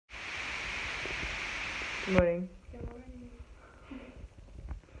Good morning. Good morning.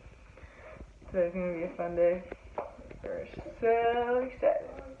 Today's gonna be a fun day. We're so excited.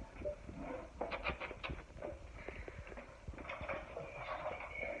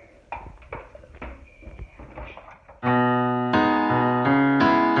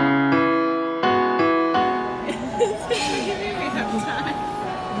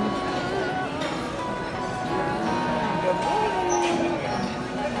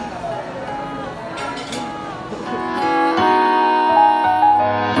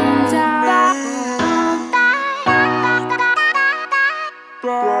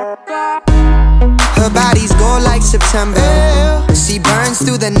 Her body's gold like September. She burns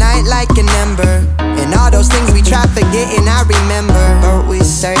through the night like an ember. And all those things we try forgetting, I remember. But we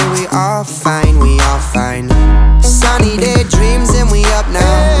say we all fine, we all fine. Sunny day dreams and we up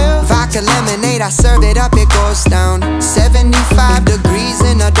now. Vodka lemonade, I serve it up, it goes down. 75 degrees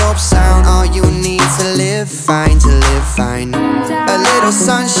in a dope sound. All you need to live fine, to live fine. A little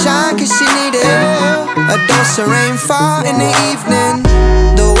sunshine cause she need it. A dose of rainfall in the evening.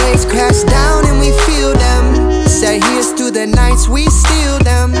 The waves crash down and we feel them. Say here's to the nights we steal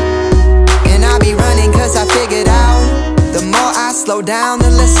them. And I be running cause I figured out, the more I slow down, the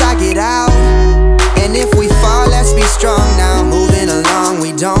less I get out. And if we fall, let's be strong now. Moving along,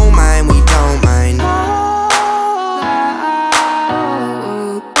 we don't mind, we don't mind.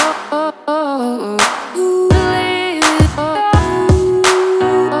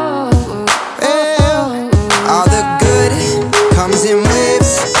 All the good comes in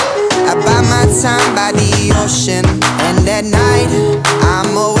waves. I buy my time by the ocean. And at night,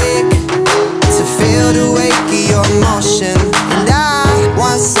 I'm awake to feel the wake of your motion. And I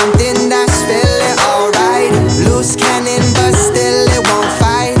want something that's feeling alright. Loose cannon but still it won't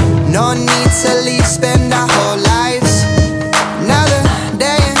fight. No need to leave, spend our whole lives. Another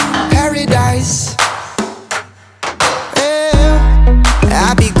day in paradise.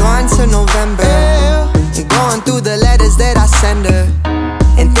 I'll be going to November, going through the letters that I send her,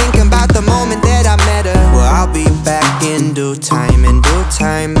 and thinking about the moment that I met her. Well, I'll be back in due time, in due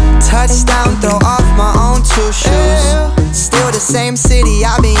time. Touchdown, throw off my own two shoes. Still the same city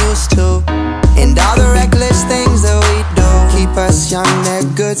I've been used to. And all the reckless things that we do keep us young, they're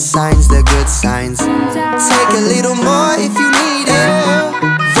good signs, they're good signs. Take a little more if you need it.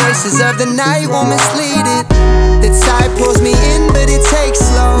 Voices of the night won't mislead it. The tide pulls me in but it takes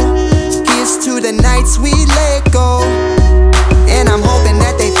slow. Here's to the nights we let go. And I'm hoping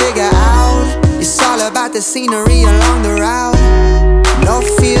that they figure out it's all about the scenery along the route. No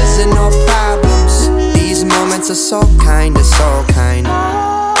fears and no problems. These moments are so kind, they're so kind.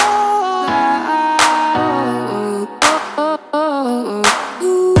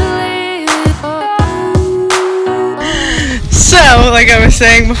 So, like I was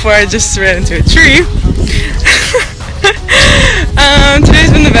saying before, I just ran into a tree.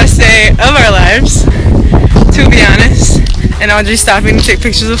 Today's been the best day of our lives, to be honest. And Audrey stopping to take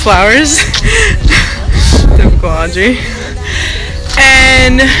pictures of flowers. Typical Audrey.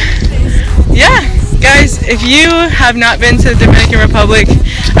 And yeah, guys, if you have not been to the Dominican Republic,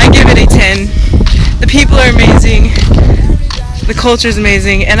 I give it a 10. The people are amazing, the culture is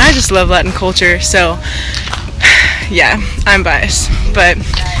amazing, and I just love Latin culture. So yeah, I'm biased, but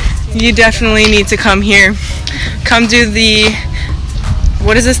you definitely need to come here. Come do the,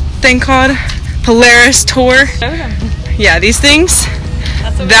 what is this thing called? Polaris tour. Yeah, these things.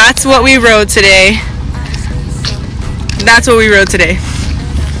 That's what we rode today. That's what we rode today.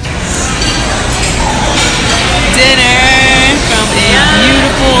 Dinner from a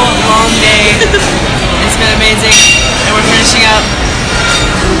beautiful long day. It's been amazing, and we're finishing up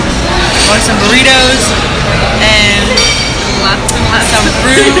with some burritos and some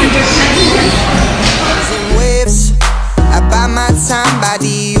fruit. Waves, I buy my time by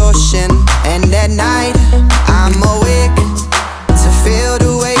the ocean. And at night,